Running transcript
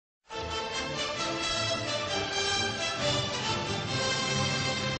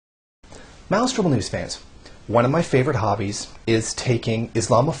Maoist News fans, one of my favorite hobbies is taking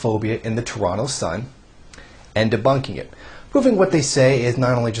Islamophobia in the Toronto Sun and debunking it, proving what they say is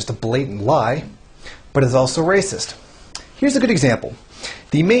not only just a blatant lie, but is also racist. Here's a good example.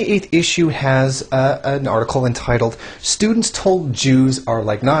 The May 8th issue has an article entitled, "Students Told Jews Are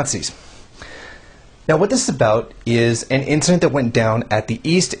Like Nazis." Now what this is about is an incident that went down at the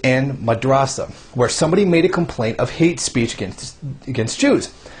East End Madrasa, where somebody made a complaint of hate speech against Jews.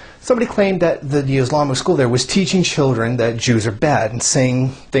 Somebody claimed that the Islamic school there was teaching children that Jews are bad and saying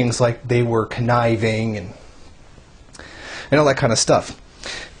things like they were conniving and all that kind of stuff.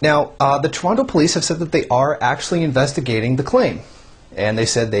 Now, the Toronto police have said that they are actually investigating the claim, and they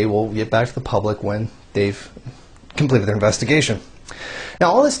said they will get back to the public when they've completed their investigation.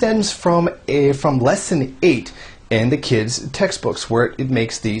 Now, all this stems from Lesson 8 in the kids' textbooks, where it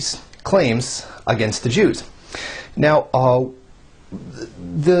makes these claims against the Jews. Now,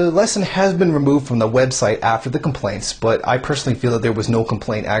 the lesson has been removed from the website after the complaints, but I personally feel that there was no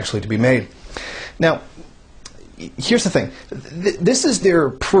complaint actually to be made. Now, here's the thing. This is their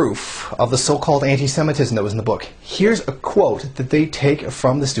proof of the so-called anti-Semitism that was in the book. Here's a quote that they take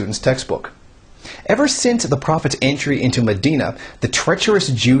from the student's textbook. "Ever since the Prophet's entry into Medina, the treacherous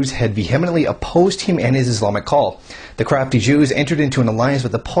Jews had vehemently opposed him and his Islamic call. The crafty Jews entered into an alliance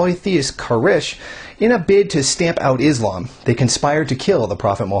with the polytheist Quraysh in a bid to stamp out Islam. They conspired to kill the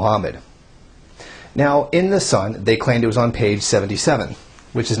Prophet Muhammad." Now, in the Sun, they claimed it was on page 77,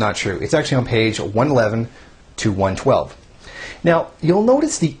 which is not true. It's actually on page 111 to 112. Now, you'll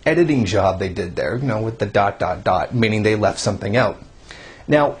notice the editing job they did there, with the ... meaning they left something out.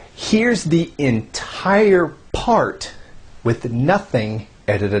 Now, here's the entire part with nothing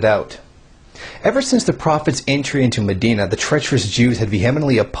edited out. "Ever since the Prophet's entry into Medina, the treacherous Jews had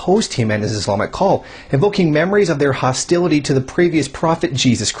vehemently opposed him and his Islamic call, invoking memories of their hostility to the previous Prophet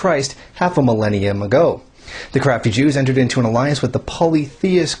Jesus Christ half a millennium ago. The crafty Jews entered into an alliance with the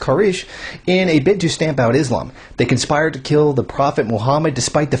polytheist Quraysh in a bid to stamp out Islam. They conspired to kill the Prophet Muhammad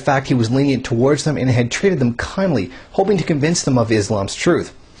despite the fact he was lenient towards them and had treated them kindly, hoping to convince them of Islam's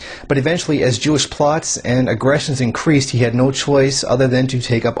truth. But eventually, as Jewish plots and aggressions increased, he had no choice other than to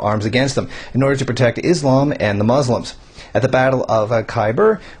take up arms against them in order to protect Islam and the Muslims. At the Battle of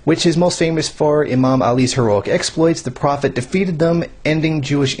Khyber, which is most famous for Imam Ali's heroic exploits, the Prophet defeated them, ending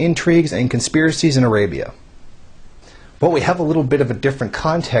Jewish intrigues and conspiracies in Arabia." Well, we have a little bit of a different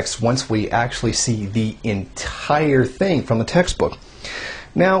context once we actually see the entire thing from the textbook.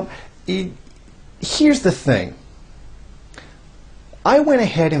 Now, here's the thing. I went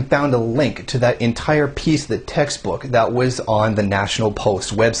ahead and found a link to that entire piece of the textbook that was on the National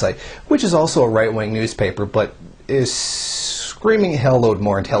Post website, which is also a right-wing newspaper, but is screaming hell load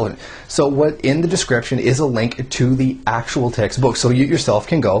more intelligent. So what in the description is a link to the actual textbook, so you yourself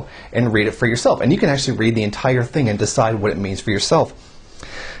can go and read it for yourself. And you can actually read the entire thing and decide what it means for yourself.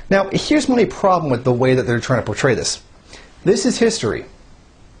 Now, here's my only problem with the way that they're trying to portray this. This is history.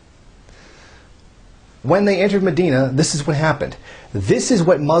 When they entered Medina, this is what happened. This is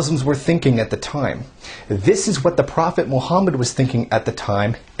what Muslims were thinking at the time. This is what the Prophet Muhammad was thinking at the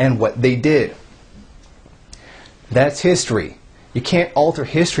time and what they did. That's history. You can't alter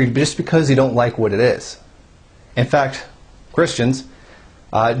history just because you don't like what it is. In fact, Christians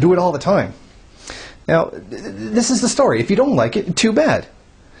do it all the time. Now, this is the story. If you don't like it, too bad.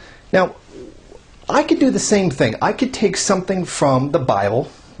 Now, I could do the same thing. I could take something from the Bible,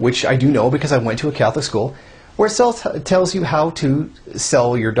 which I do know because I went to a Catholic school, where it tells you how to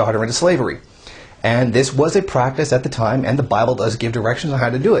sell your daughter into slavery. And this was a practice at the time, and the Bible does give directions on how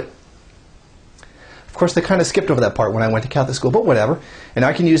to do it. Of course, they kind of skipped over that part when I went to Catholic school, but whatever. And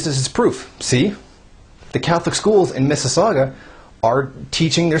I can use this as proof. See? The Catholic schools in Mississauga are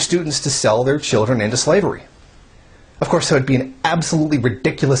teaching their students to sell their children into slavery. Of course, that would be an absolutely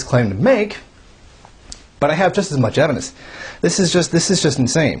ridiculous claim to make, but I have just as much evidence. This is just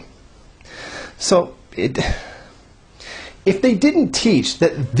insane. So, if they didn't teach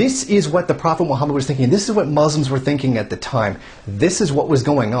that this is what the Prophet Muhammad was thinking, this is what Muslims were thinking at the time, this is what was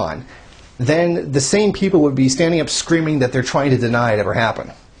going on, then the same people would be standing up screaming that they're trying to deny it ever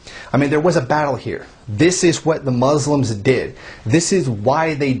happened. I mean, there was a battle here. This is what the Muslims did. This is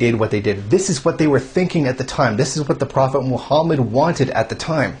why they did what they did. This is what they were thinking at the time. This is what the Prophet Muhammad wanted at the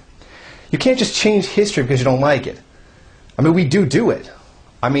time. You can't just change history because you don't like it. I mean, we do it.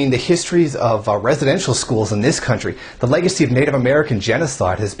 I mean, the histories of residential schools in this country, the legacy of Native American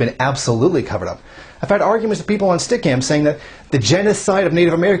genocide has been absolutely covered up. I've had arguments with people on Stickam saying that the genocide of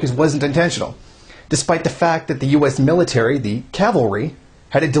Native Americans wasn't intentional, despite the fact that the U.S. military, the cavalry,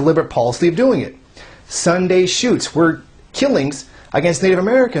 had a deliberate policy of doing it. Sunday shoots were killings against Native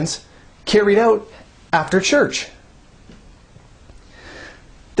Americans carried out after church.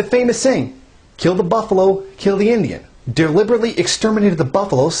 The famous saying, kill the buffalo, kill the Indian. Deliberately exterminated the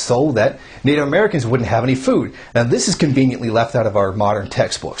buffalo so that Native Americans wouldn't have any food. Now this is conveniently left out of our modern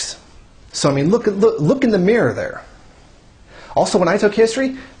textbooks. So I mean, look in the mirror there. Also, when I took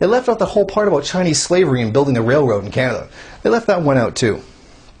history, they left out the whole part about Chinese slavery and building the railroad in Canada. They left that one out too.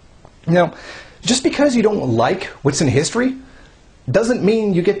 Now, just because you don't like what's in history doesn't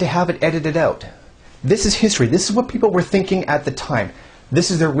mean you get to have it edited out. This is history. This is what people were thinking at the time.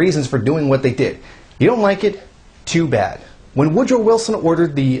 This is their reasons for doing what they did. You don't like it? Too bad. When Woodrow Wilson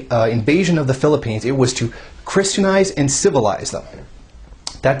ordered the invasion of the Philippines, it was to Christianize and civilize them.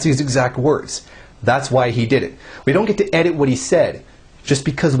 That's his exact words. That's why he did it. We don't get to edit what he said just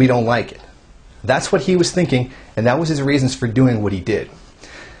because we don't like it. That's what he was thinking, and that was his reasons for doing what he did.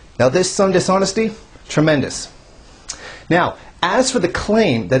 Now this some dishonesty, tremendous. Now, as for the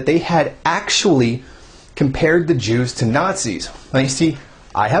claim that they had actually compared the Jews to Nazis, now you see,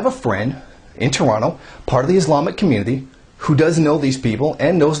 I have a friend in Toronto, part of the Islamic community, who does know these people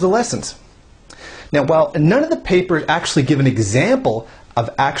and knows the lessons. Now, while none of the papers actually give an example of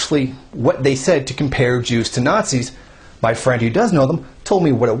actually what they said to compare Jews to Nazis, my friend who does know them told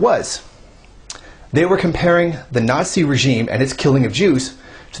me what it was. They were comparing the Nazi regime and its killing of Jews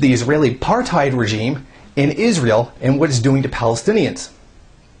to the Israeli apartheid regime in Israel and what it's doing to Palestinians.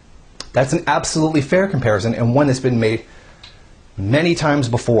 That's an absolutely fair comparison and one that's been made many times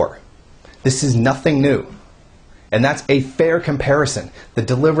before. This is nothing new. And that's a fair comparison. The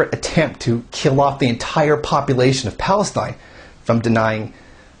deliberate attempt to kill off the entire population of Palestine from denying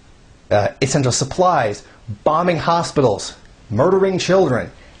essential supplies, bombing hospitals, murdering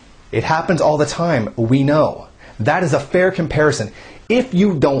children. It happens all the time, we know. That is a fair comparison. If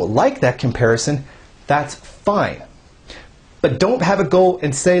you don't like that comparison, that's fine. But don't have it go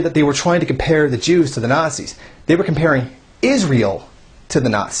and say that they were trying to compare the Jews to the Nazis. They were comparing Israel to the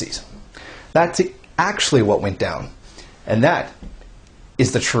Nazis. That's actually what went down. And that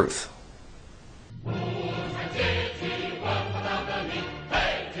is the truth.